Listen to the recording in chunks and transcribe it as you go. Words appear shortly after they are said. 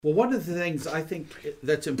Well, one of the things I think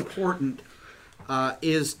that's important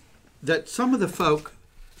is that some of the folk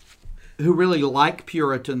who really like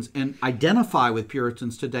Puritans and identify with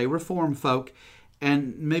Puritans today, Reformed folk,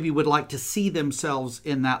 and maybe would like to see themselves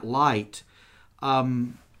in that light,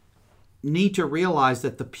 need to realize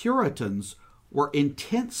that the Puritans were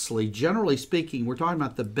intensely, generally speaking, we're talking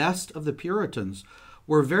about the best of the Puritans,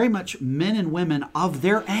 were very much men and women of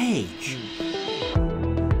their age.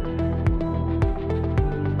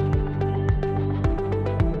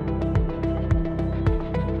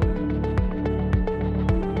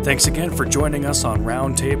 Thanks again for joining us on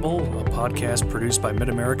Roundtable, a podcast produced by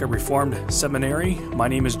Mid-America Reformed Seminary. My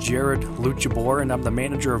name is Jared Luchabor, and I'm the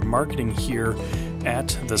manager of marketing here at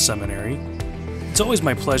the seminary. It's always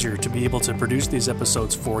my pleasure to be able to produce these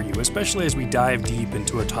episodes for you, especially as we dive deep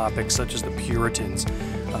into a topic such as the Puritans,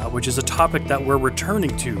 which is a topic that we're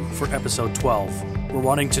returning to for episode 12. We're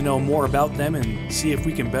wanting to know more about them and see if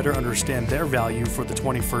we can better understand their value for the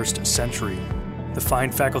 21st century. The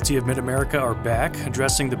fine faculty of Mid-America are back,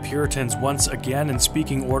 addressing the Puritans once again. In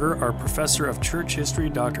speaking order are Professor of Church History,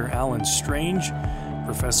 Dr. Alan Strange,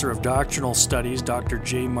 Professor of Doctrinal Studies, Dr.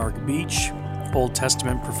 J. Mark Beach, Old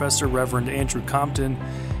Testament Professor, Reverend Andrew Compton,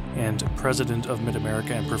 and President of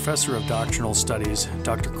Mid-America and Professor of Doctrinal Studies,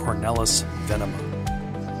 Dr. Cornelis Venema.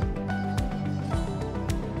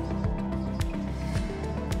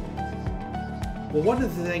 Well, one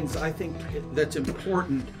of the things I think that's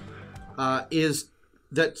important is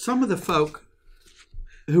that some of the folk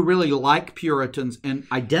who really like Puritans and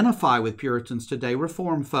identify with Puritans today,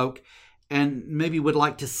 Reformed folk, and maybe would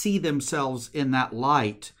like to see themselves in that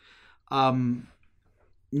light,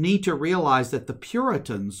 need to realize that the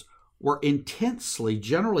Puritans were intensely,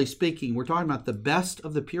 generally speaking, we're talking about the best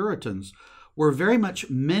of the Puritans, were very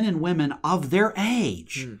much men and women of their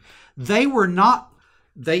age. They were not,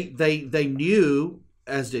 they knew,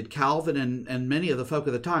 as did Calvin and many of the folk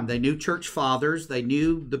of the time, they knew church fathers, they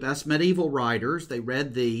knew the best medieval writers, they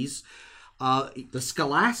read these, the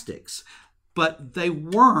scholastics, but they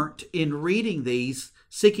weren't, in reading these,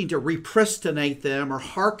 seeking to repristinate them or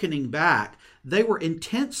hearkening back. They were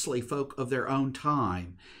intensely folk of their own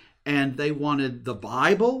time, and they wanted the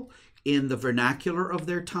Bible in the vernacular of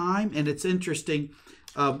their time. And it's interesting,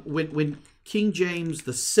 when King James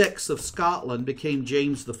VI of Scotland became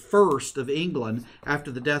James I of England after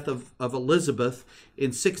the death of Elizabeth in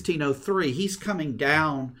 1603. He's coming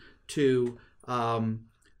down to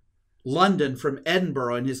London from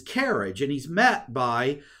Edinburgh in his carriage, and he's met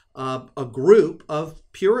by a group of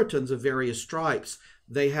Puritans of various stripes.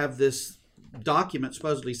 They have this document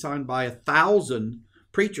supposedly signed by 1,000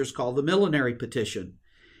 preachers called the Millenary Petition,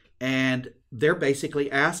 and they're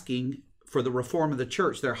basically asking for the reform of the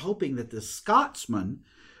church. They're hoping that the Scotsman,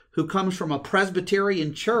 who comes from a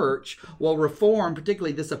Presbyterian church, will reform,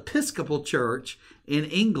 particularly this Episcopal church in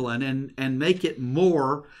England, and make it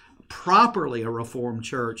more properly a Reformed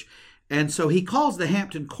church. And so he calls the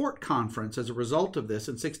Hampton Court Conference as a result of this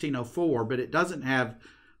in 1604, but it doesn't have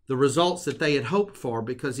the results that they had hoped for,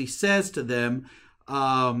 because he says to them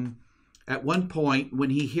at one point, when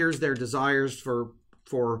he hears their desires for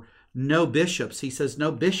no bishops, he says,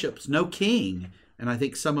 no bishops, no king. And I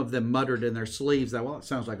think some of them muttered in their sleeves that, well, it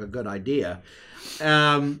sounds like a good idea,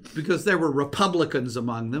 because there were Republicans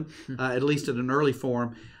among them, at least in an early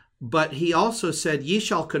form. But he also said, ye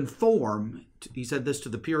shall conform, he said this to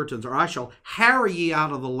the Puritans, or I shall harry ye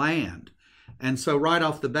out of the land. And so right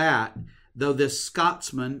off the bat, though this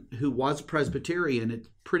Scotsman who was Presbyterian, it's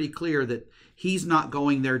pretty clear that he's not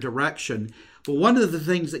going their direction. But one of the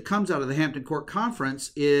things that comes out of the Hampton Court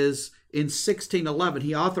Conference is in 1611,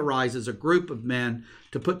 he authorizes a group of men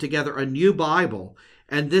to put together a new Bible.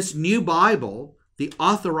 And this new Bible, the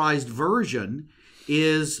authorized version,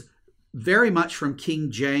 is very much from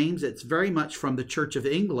King James. It's very much from the Church of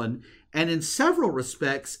England. And in several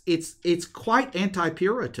respects, it's quite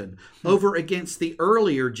anti-Puritan over against the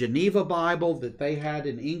earlier Geneva Bible that they had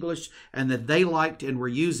in English and that they liked and were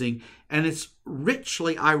using. And it's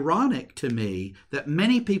richly ironic to me that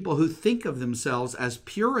many people who think of themselves as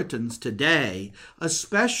Puritans today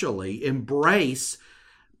especially embrace,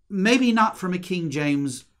 maybe not from a King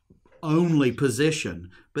James only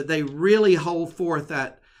position, but they really hold forth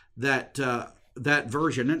that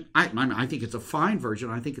version. And I think it's a fine version.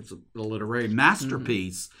 I think it's a literary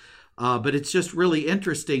masterpiece. But it's just really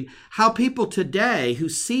interesting how people today who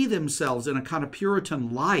see themselves in a kind of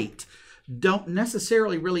Puritan light don't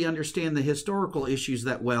necessarily really understand the historical issues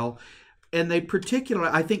that well. And they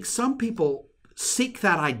particularly, I think some people seek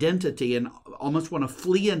that identity and almost want to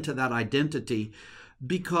flee into that identity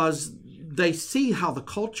because they see how the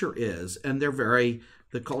culture is, and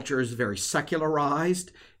the culture is very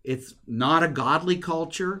secularized. It's not a godly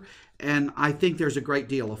culture. And I think there's a great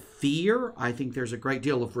deal of fear. I think there's a great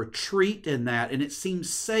deal of retreat in that. And it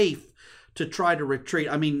seems safe to try to retreat.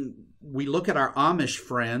 I mean, we look at our Amish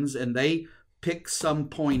friends and they pick some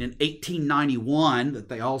point in 1891 that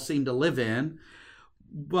they all seem to live in.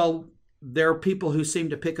 Well, there are people who seem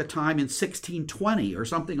to pick a time in 1620 or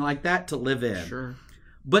something like that to live in. Sure.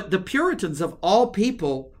 But the Puritans, of all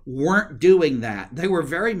people, weren't doing that. They were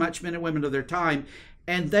very much men and women of their time.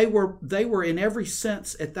 And they were in every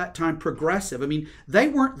sense at that time progressive. I mean, they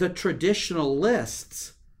weren't the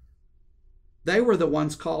traditionalists. They were the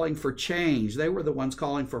ones calling for change. They were the ones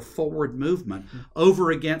calling for forward movement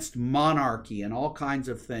over against monarchy and all kinds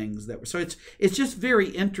of things. So it's just very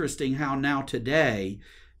interesting how now today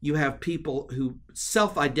you have people who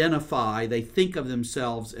self-identify. They think of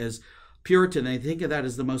themselves as Puritan. They think of that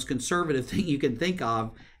as the most conservative thing you can think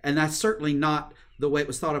of. And that's certainly not the way it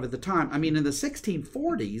was thought of at the time. I mean, in the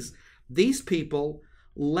 1640s, these people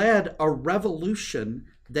led a revolution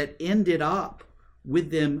that ended up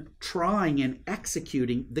with them trying and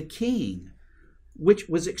executing the king, which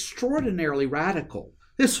was extraordinarily radical.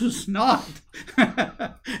 This was not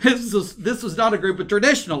this was not a group of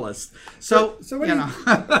traditionalists. So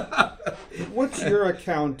what's your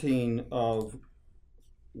accounting of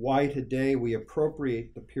why today we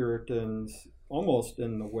appropriate the Puritans almost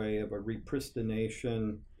in the way of a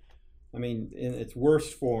repristination? I mean, in its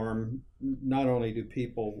worst form, not only do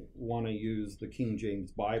people want to use the King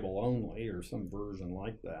James Bible only or some version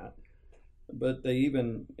like that, but they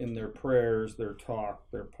even, in their prayers, their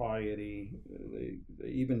talk, their piety, they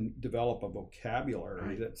even develop a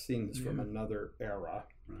vocabulary that seems from another era.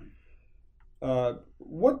 Right.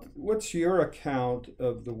 What's your account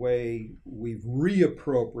of the way we've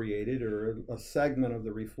reappropriated, or a segment of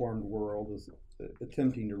the Reformed world is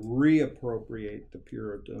attempting to reappropriate the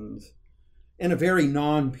Puritans in a very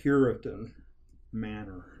non-Puritan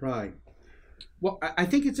manner? Right. Well, I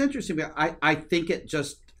think it's interesting. I think it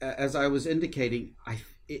just, as I was indicating,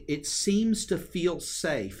 it seems to feel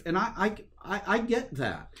safe, and I get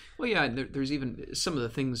that. Well, yeah, there's even some of the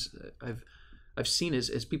things I've seen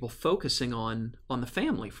as people focusing on the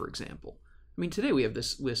family, for example. I mean, today we have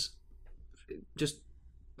this just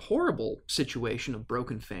horrible situation of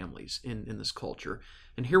broken families in this culture.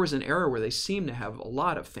 And here was an era where they seemed to have a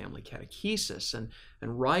lot of family catechesis and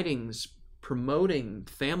writings promoting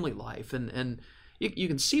family life. And you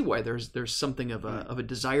can see why there's something of a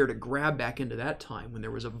desire to grab back into that time when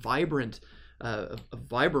there was a vibrant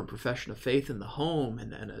profession of faith in the home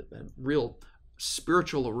and a real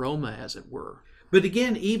spiritual aroma, as it were. But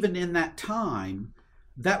again, even in that time,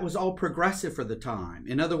 that was all progressive for the time.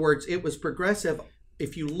 In other words, it was progressive.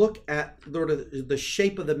 If you look at sort of the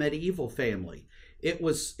shape of the medieval family, it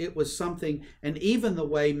was something, and even the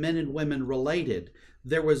way men and women related,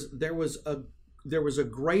 there was a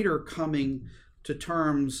greater coming to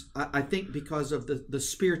terms, I think, because of the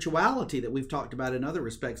spirituality that we've talked about in other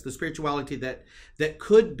respects. The spirituality that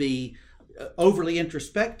could be overly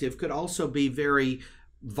introspective could also be very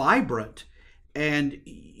vibrant. And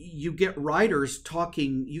you get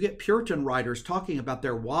Puritan writers talking about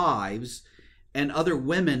their wives and other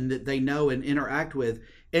women that they know and interact with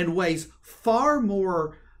in ways far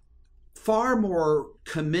more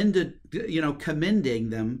commending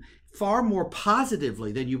them far more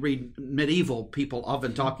positively than you read medieval people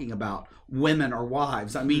often talking about women or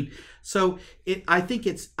wives. I mean, so I think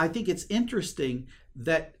it's interesting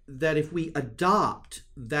that if we adopt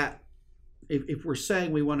that, if we're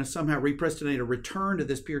saying we want to somehow repristinate or return to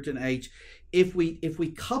this Puritan age, if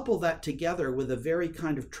we couple that together with a very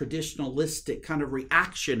kind of traditionalistic, kind of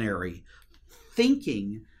reactionary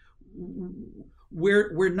thinking,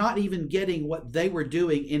 we're not even getting what they were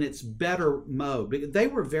doing in its better mode. They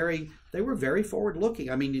were very forward looking.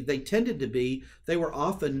 I mean, they tended to be. They were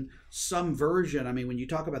often some version. I mean, when you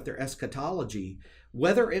talk about their eschatology,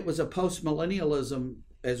 whether it was a postmillennialism,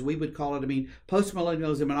 as we would call it, I mean,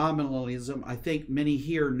 postmillennialism and amillennialism, I think many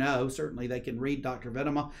here know, certainly they can read Dr.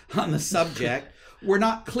 Venema on the subject, were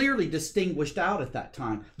not clearly distinguished out at that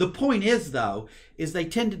time. The point is, though, is they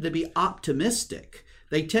tended to be optimistic.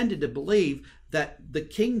 They tended to believe that the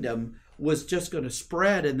kingdom was just going to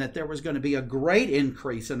spread and that there was going to be a great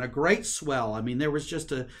increase and a great swell. I mean, there was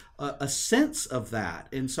just a sense of that.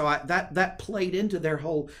 And so that played into their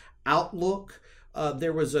whole outlook.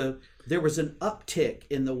 There was an uptick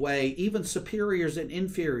in the way, even superiors and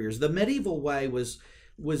inferiors. The medieval way was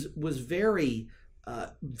very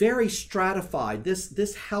very stratified.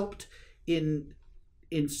 This helped in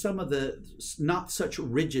some of the not such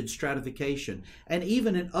rigid stratification, and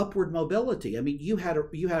even in upward mobility. I mean, you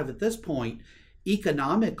have at this point,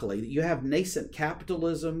 economically. You have nascent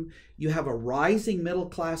capitalism, you have a rising middle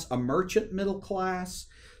class, a merchant middle class.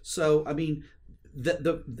 So, I mean,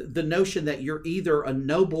 the notion that you're either a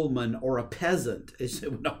nobleman or a peasant is,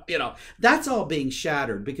 that's all being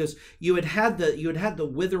shattered, because you had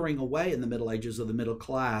the withering away in the Middle Ages of the middle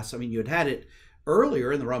class. I mean, you had it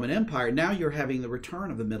earlier in the Roman Empire. Now you're having the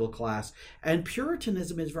return of the middle class, and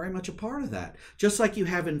Puritanism is very much a part of that. Just like you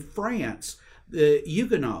have in France the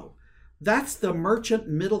Huguenots, that's the merchant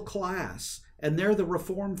middle class, and they're the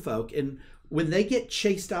reformed folk. And when they get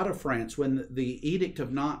chased out of France, when the Edict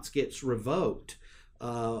of Nantes gets revoked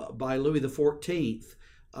by Louis XIV,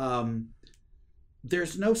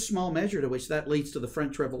 there's no small measure to which that leads to the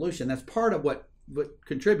French Revolution. That's part of what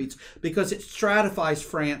contributes, because it stratifies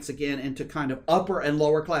France again into kind of upper and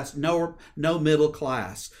lower class, no middle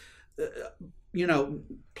class.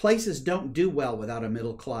 Places don't do well without a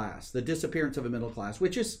middle class. The disappearance of a middle class,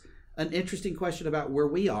 which is an interesting question about where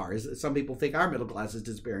we are. Is that some people think our middle class is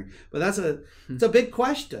disappearing, but it's a big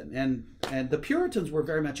question, and the Puritans were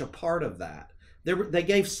very much a part of that. They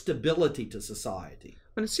gave stability to society.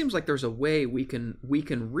 But it seems like there's a way we can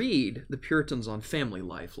read the Puritans on family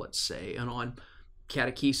life, let's say, and on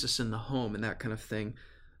catechesis in the home and that kind of thing,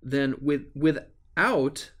 then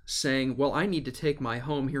without saying, well, I need to take my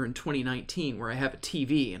home here in 2019 where I have a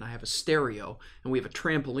TV and I have a stereo and we have a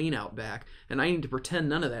trampoline out back, and I need to pretend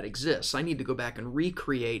none of that exists. I need to go back and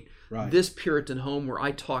recreate this Puritan home where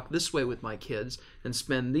I talk this way with my kids and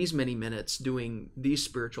spend these many minutes doing these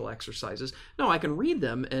spiritual exercises. No, I can read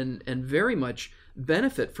them and very much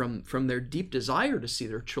benefit from their deep desire to see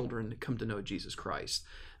their children come to know Jesus Christ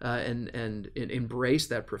and embrace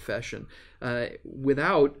that profession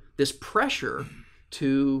without this pressure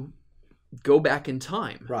to go back in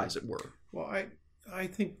time, as it were. Well, I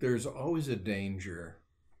think there's always a danger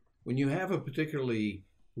when you have a particularly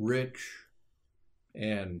rich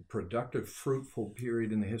and productive, fruitful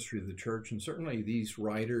period in the history of the church, and certainly these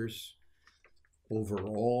writers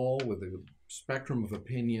overall, with a spectrum of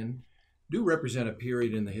opinion, do represent a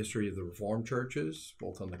period in the history of the Reformed churches,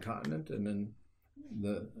 both on the continent and in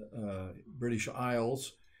the British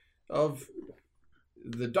Isles, of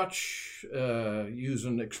the Dutch use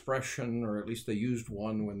an expression, or at least they used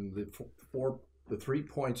one when the 3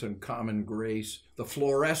 points on common grace, the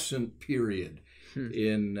florescent period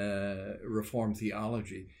in Reformed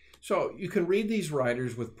theology. So you can read these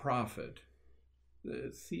writers with profit.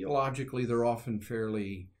 Theologically, they're often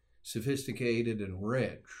fairly sophisticated and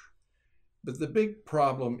rich. But the big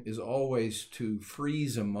problem is always to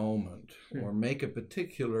freeze a moment or make a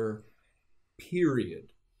particular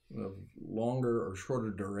period of longer or shorter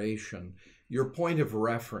duration your point of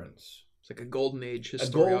reference. It's like a golden age historiography.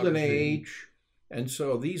 A golden age. And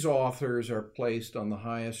so these authors are placed on the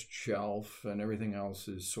highest shelf and everything else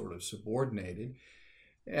is sort of subordinated.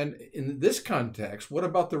 And in this context, what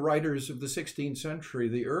about the writers of the 16th century,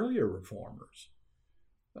 the earlier reformers?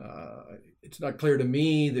 It's not clear to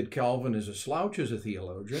me that Calvin is a slouch as a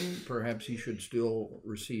theologian. Perhaps he should still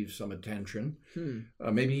receive some attention.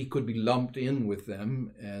 Maybe he could be lumped in with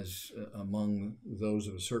them as among those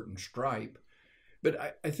of a certain stripe.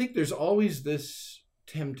 But I think there's always this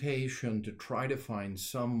temptation to try to find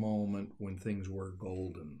some moment when things were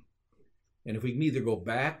golden. And if we can either go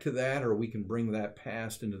back to that or we can bring that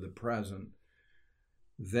past into the present,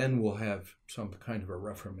 then we'll have some kind of a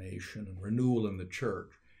reformation and renewal in the church.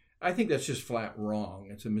 I think that's just flat wrong.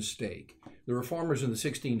 It's a mistake. The reformers in the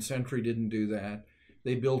 16th century didn't do that.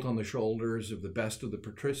 They built on the shoulders of the best of the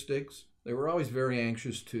patristics. They were always very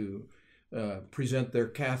anxious to present their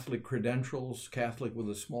Catholic credentials, Catholic with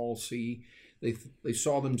a small c. They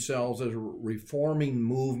saw themselves as a reforming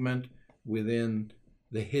movement within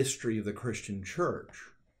the history of the Christian church.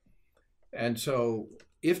 And so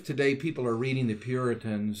if today people are reading the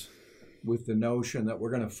Puritans with the notion that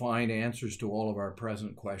we're going to find answers to all of our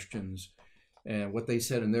present questions, and what they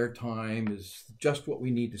said in their time is just what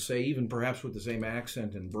we need to say, even perhaps with the same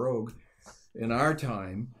accent and brogue in our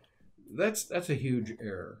time, that's a huge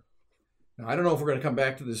error. Now, I don't know if we're going to come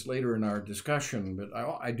back to this later in our discussion, but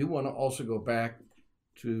I do want to also go back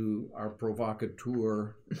to our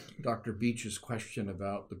provocateur, Dr. Beach's question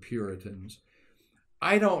about the Puritans.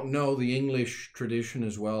 I don't know the English tradition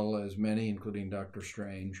as well as many, including Dr.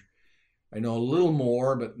 Strange. I know a little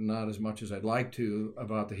more, but not as much as I'd like to,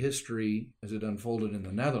 about the history as it unfolded in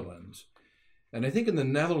the Netherlands. And I think in the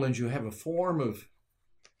Netherlands you have a form of,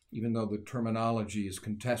 even though the terminology is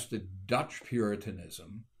contested, Dutch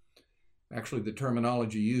Puritanism. Actually, the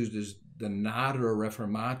terminology used is the Nadere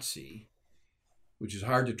Reformatie, which is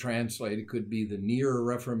hard to translate. It could be the Near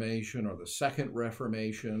Reformation or the Second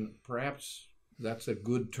Reformation. Perhaps that's a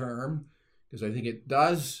good term, because I think it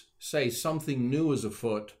does say something new is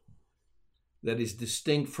afoot that is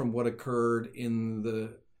distinct from what occurred in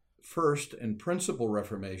the first and principal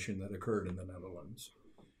Reformation that occurred in the Netherlands.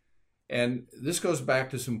 And this goes back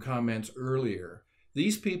to some comments earlier.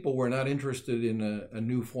 These people were not interested in a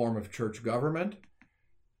new form of church government,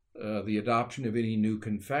 the adoption of any new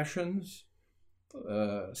confessions,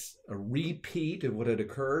 a repeat of what had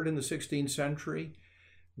occurred in the 16th century.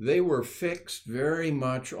 They were fixed very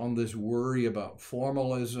much on this worry about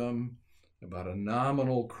formalism, about a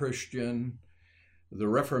nominal Christian, the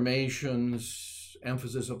Reformation's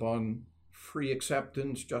emphasis upon free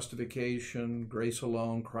acceptance, justification, grace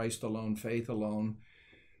alone, Christ alone, faith alone,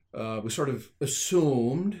 was sort of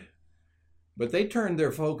assumed, but they turned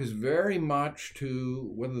their focus very much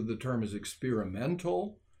to whether the term is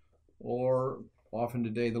experimental or often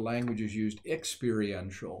today the language is used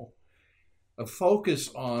experiential, a focus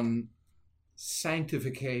on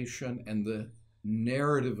sanctification and the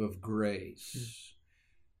narrative of grace,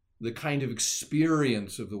 the kind of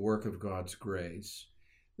experience of the work of God's grace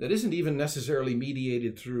that isn't even necessarily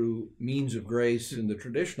mediated through means of grace in the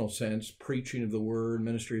traditional sense, preaching of the word,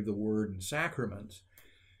 ministry of the word, and sacraments,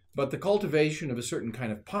 but the cultivation of a certain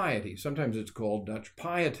kind of piety. Sometimes it's called Dutch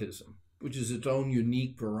pietism, which is its own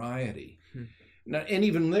unique variety. Now, and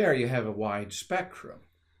even there you have a wide spectrum.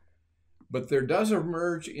 But there does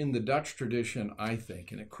emerge in the Dutch tradition, I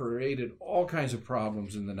think, and it created all kinds of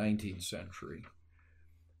problems in the 19th century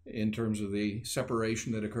in terms of the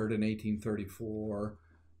separation that occurred in 1834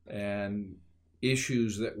 and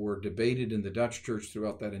issues that were debated in the Dutch church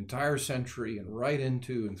throughout that entire century and right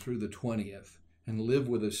into and through the 20th and live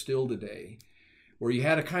with us still today, where you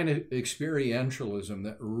had a kind of experientialism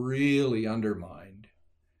that really undermined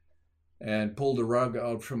and pulled the rug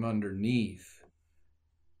out from underneath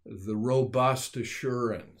the robust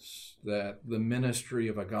assurance that the ministry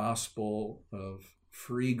of a gospel of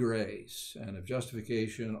free grace and of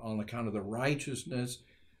justification on account of the righteousness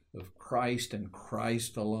of Christ and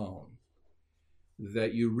Christ alone,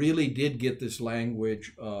 that you really did get this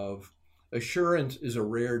language of assurance is a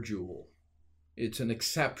rare jewel. It's an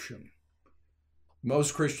exception.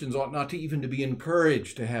 Most Christians ought not to even to be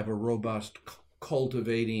encouraged to have a robust,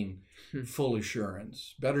 cultivating, full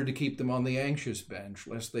assurance. Better to keep them on the anxious bench,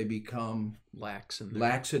 lest they become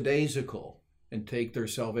lackadaisical and take their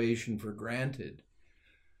salvation for granted.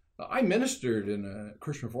 I ministered in a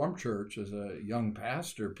Christian Reformed church as a young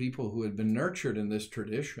pastor, people who had been nurtured in this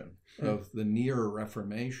tradition of the near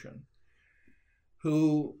Reformation,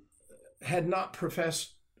 who had not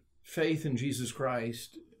professed faith in Jesus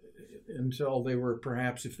Christ until they were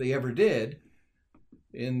perhaps, if they ever did,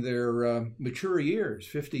 in their mature years,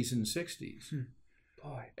 50s and 60s.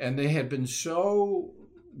 Boy. And they had been so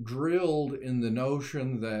drilled in the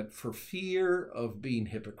notion that for fear of being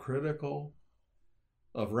hypocritical,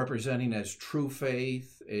 of representing as true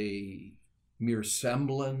faith a mere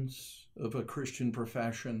semblance of a Christian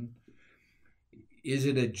profession, is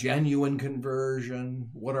it a genuine conversion?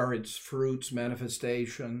 What are its fruits,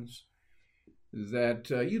 manifestations? That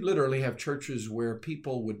you literally have churches where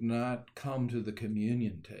people would not come to the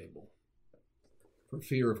communion table for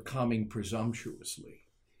fear of coming presumptuously.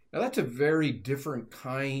 Now that's a very different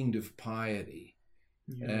kind of piety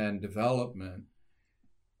and development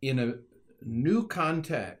in a new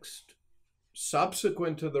context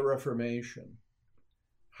subsequent to the Reformation.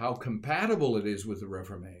 How compatible it is with the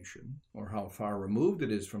Reformation, or how far removed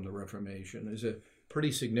it is from the Reformation, is a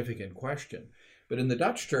pretty significant question. But in the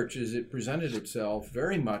Dutch churches, it presented itself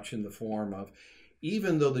very much in the form of,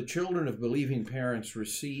 even though the children of believing parents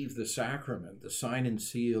receive the sacrament, the sign and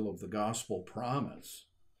seal of the gospel promise,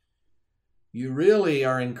 you really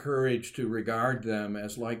are encouraged to regard them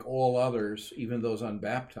as, like all others, even those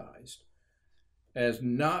unbaptized, as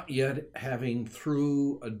not yet having,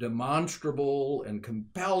 through a demonstrable and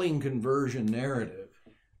compelling conversion narrative,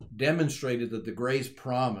 demonstrated that the grace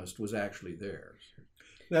promised was actually theirs.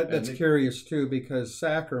 That's curious, too, because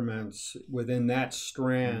sacraments within that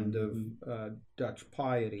strand of Dutch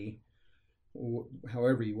piety,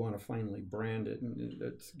 however you want to finally brand it, and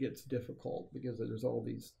it gets difficult because there's all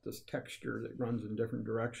this texture that runs in different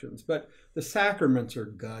directions. But the sacraments are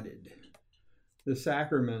gutted. The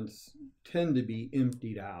sacraments tend to be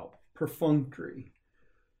emptied out, perfunctory,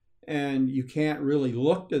 and you can't really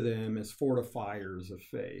look to them as fortifiers of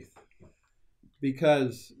faith,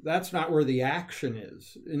 because that's not where the action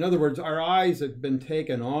is. In other words, our eyes have been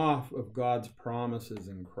taken off of God's promises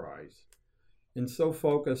in Christ, and so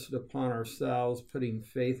focused upon ourselves, putting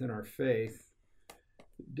faith in our faith.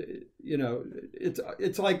 You know,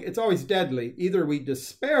 it's like, it's always deadly. Either we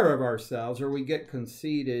despair of ourselves or we get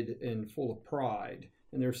conceited and full of pride.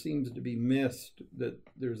 And there seems to be missed that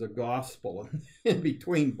there's a gospel in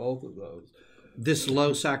between both of those. This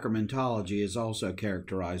low sacramentology has also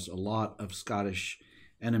characterized a lot of Scottish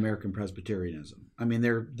and American Presbyterianism. I mean,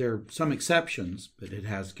 there are some exceptions, but it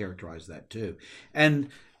has characterized that too. And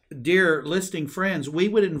dear listening friends, we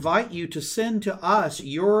would invite you to send to us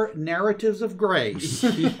your narratives of grace,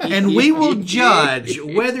 and we will judge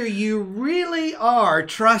whether you really are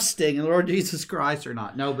trusting in the Lord Jesus Christ or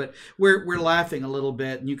not. No, but we're laughing a little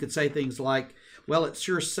bit, and you could say things like, well, it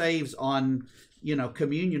sure saves on,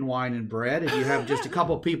 communion wine and bread if you have just a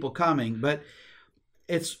couple people coming, but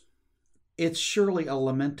it's surely a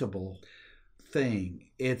lamentable thing.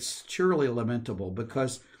 It's surely lamentable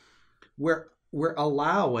because we're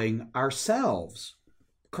allowing ourselves.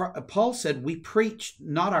 Paul said we preach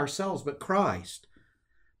not ourselves but Christ.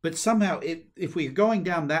 But somehow, if we're going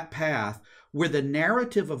down that path where the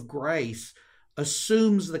narrative of grace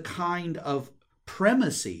assumes the kind of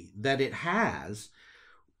primacy that it has,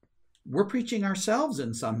 we're preaching ourselves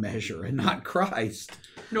in some measure and not Christ.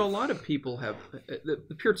 A lot of people have,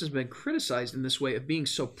 the Puritans have been criticized in this way of being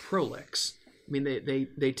so prolix. I mean,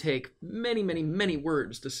 they take many, many, many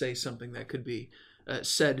words to say something that could be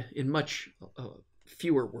said in much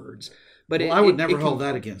fewer words. But I would never hold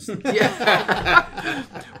that against them. Yeah.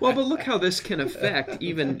 Well, but look how this can affect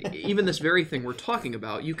even this very thing we're talking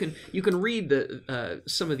about. You can read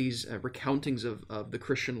some of these recountings of the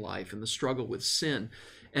Christian life and the struggle with sin,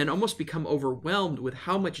 and almost become overwhelmed with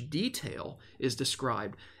how much detail is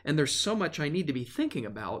described. And there's so much I need to be thinking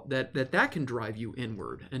about that can drive you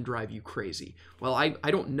inward and drive you crazy. Well, I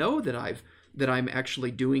don't know that I'm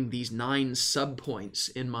actually doing these 9 subpoints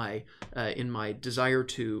in my desire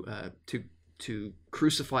to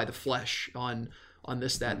crucify the flesh on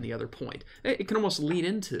this, that, and the other point. It can almost lead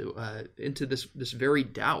into this very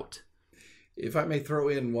doubt. If I may throw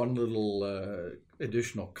in one little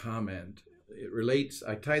additional comment. It relates,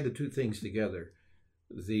 I tie the two things together.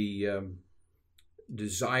 The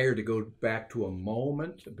desire to go back to a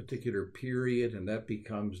moment, a particular period, and that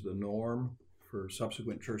becomes the norm for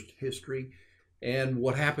subsequent church history. And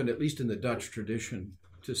what happened, at least in the Dutch tradition,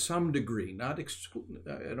 to some degree, I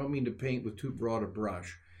don't mean to paint with too broad a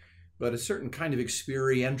brush, but a certain kind of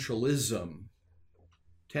experientialism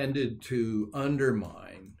tended to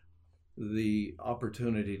undermine the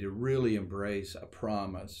opportunity to really embrace a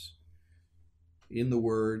promise in the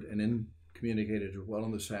Word and communicated as well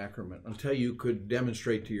in the sacrament, until you could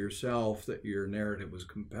demonstrate to yourself that your narrative was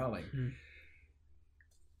compelling. Mm-hmm.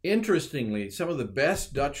 Interestingly, some of the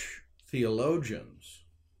best Dutch theologians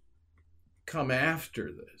come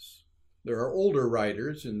after this. There are older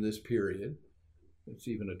writers in this period. It's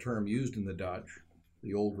even a term used in the Dutch,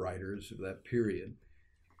 the old writers of that period.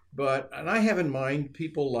 And I have in mind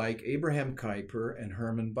people like Abraham Kuyper and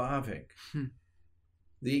Herman Bavinck.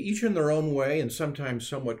 They each in their own way, and sometimes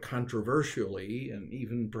somewhat controversially, and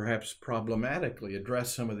even perhaps problematically,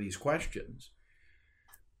 address some of these questions.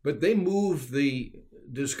 But they moved the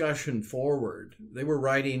discussion forward. They were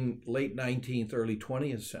writing late 19th, early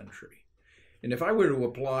 20th century. And if I were to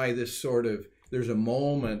apply this sort of, there's a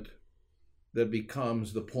moment that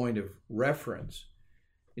becomes the point of reference,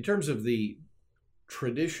 in terms of the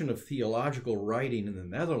tradition of theological writing in the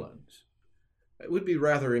Netherlands, it would be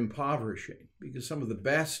rather impoverishing, because some of the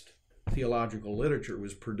best theological literature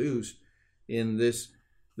was produced in this.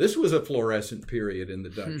 This was a florescent period in the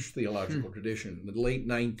Dutch theological tradition, the late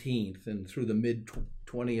 19th and through the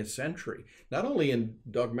mid-20th century, not only in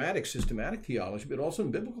dogmatic, systematic theology, but also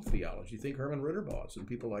in biblical theology. Think Herman Ridderbos and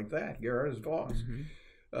people like that, Gerhardus Voss.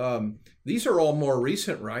 These are all more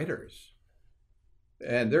recent writers,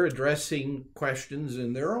 and they're addressing questions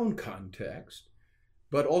in their own context,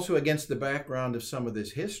 but also against the background of some of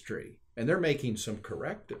this history. And they're making some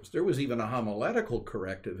correctives. There was even a homiletical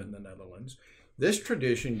corrective in the Netherlands. This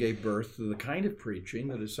tradition gave birth to the kind of preaching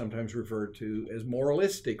that is sometimes referred to as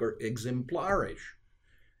moralistic or exemplarish.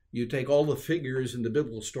 You take all the figures in the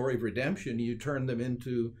biblical story of redemption, you turn them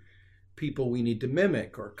into people we need to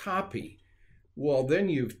mimic or copy. Well, then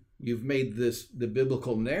you've made the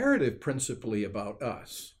biblical narrative principally about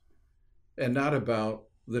us and not about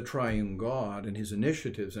the triune God and his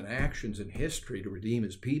initiatives and actions in history to redeem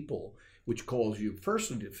his people, which calls you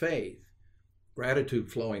firstly to faith, gratitude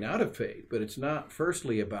flowing out of faith. But it's not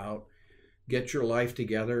firstly about get your life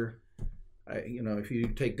together. If you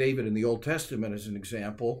take David in the Old Testament as an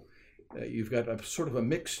example, you've got a sort of a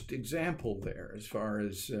mixed example there as far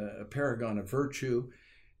as a paragon of virtue,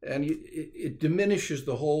 and it diminishes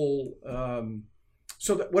the whole.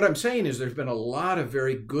 So what I'm saying is there's been a lot of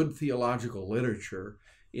very good theological literature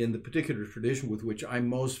in the particular tradition with which I'm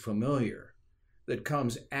most familiar that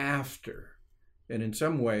comes after. and in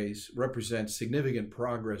some ways represents significant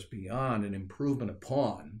progress beyond and improvement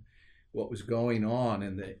upon what was going on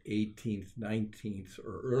in the 18th, 19th,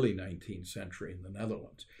 or early 19th century in the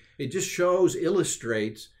Netherlands. It just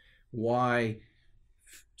illustrates why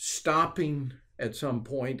stopping at some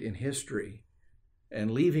point in history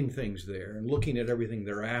and leaving things there and looking at everything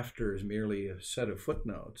thereafter as merely a set of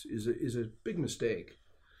footnotes is a big mistake.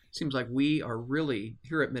 Seems like we are really,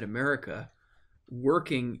 here at Mid-America,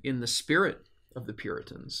 working in the spirit of the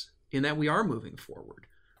Puritans, in that we are moving forward.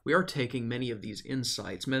 We are taking many of these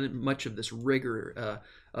insights, much of this rigor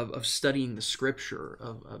of studying the Scripture,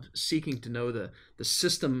 of seeking to know the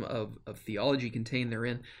system of theology contained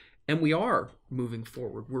therein, and we are moving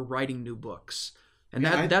forward. We're writing new books, and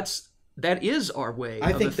that is our way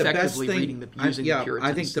of effectively reading the Puritans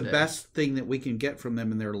I think the today. best thing that we can get from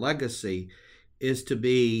them and their legacy is to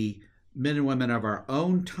be men and women of our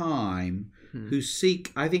own time who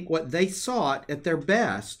seek, I think what they sought at their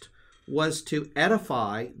best was to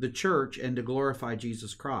edify the church and to glorify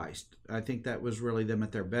Jesus Christ. I think that was really them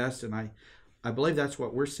at their best, and I believe that's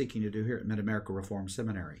what we're seeking to do here at Mid-America Reformed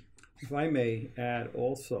Seminary. If I may add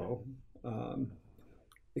also,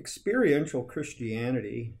 experiential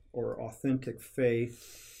Christianity, or authentic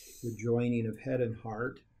faith, the joining of head and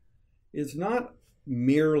heart, is not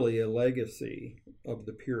merely a legacy of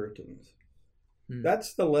the Puritans.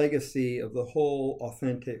 That's the legacy of the whole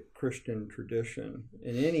authentic Christian tradition.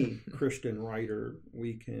 And any Christian writer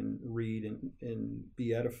we can read and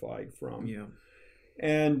be edified from. Yeah.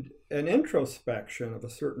 And an introspection of a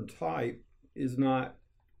certain type is not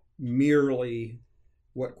merely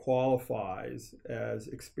what qualifies as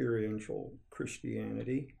experiential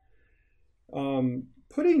Christianity.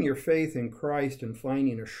 Putting your faith in Christ and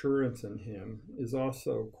finding assurance in Him is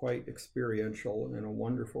also quite experiential and a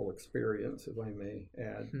wonderful experience, if I may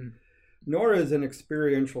add. Nor is an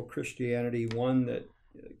experiential Christianity one that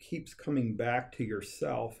keeps coming back to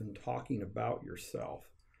yourself and talking about yourself.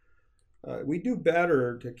 We do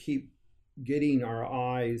better to keep getting our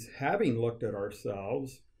eyes, having looked at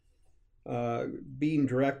ourselves, being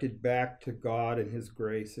directed back to God and His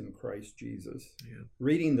grace in Christ Jesus. Yeah.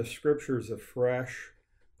 Reading the Scriptures afresh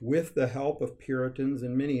with the help of Puritans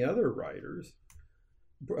and many other writers,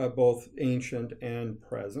 both ancient and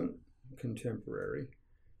present, contemporary,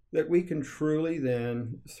 that we can truly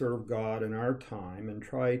then serve God in our time and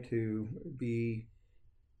try to be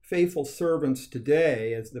faithful servants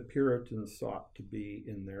today as the Puritans sought to be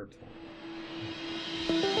in their time.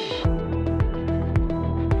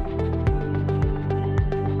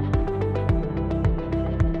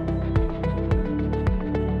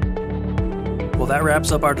 Well, that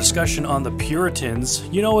wraps up our discussion on the Puritans.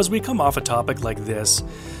 You know, as we come off a topic like this,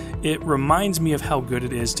 it reminds me of how good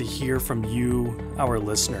it is to hear from you, our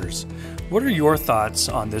listeners. What are your thoughts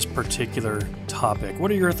on this particular topic? What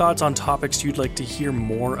are your thoughts on topics you'd like to hear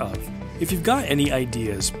more of? If you've got any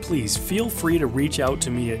ideas, please feel free to reach out to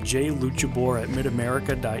me at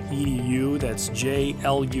jluttjeboer@midamerica.edu. That's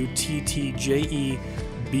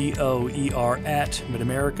JLUTTJEBOER at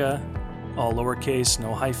midamerica, all lowercase,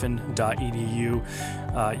 no hyphen.edu.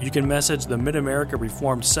 You can message the Mid-America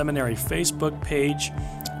Reformed Seminary Facebook page,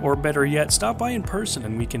 or better yet, stop by in person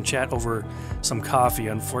and we can chat over some coffee.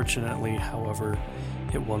 Unfortunately, however,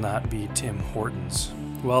 it will not be Tim Hortons.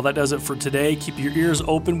 Well, that does it for today. Keep your ears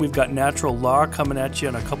open. We've got Natural Law coming at you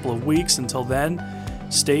in a couple of weeks. Until then,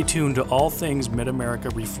 stay tuned to all things Mid-America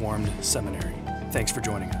Reformed Seminary. Thanks for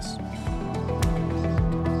joining us.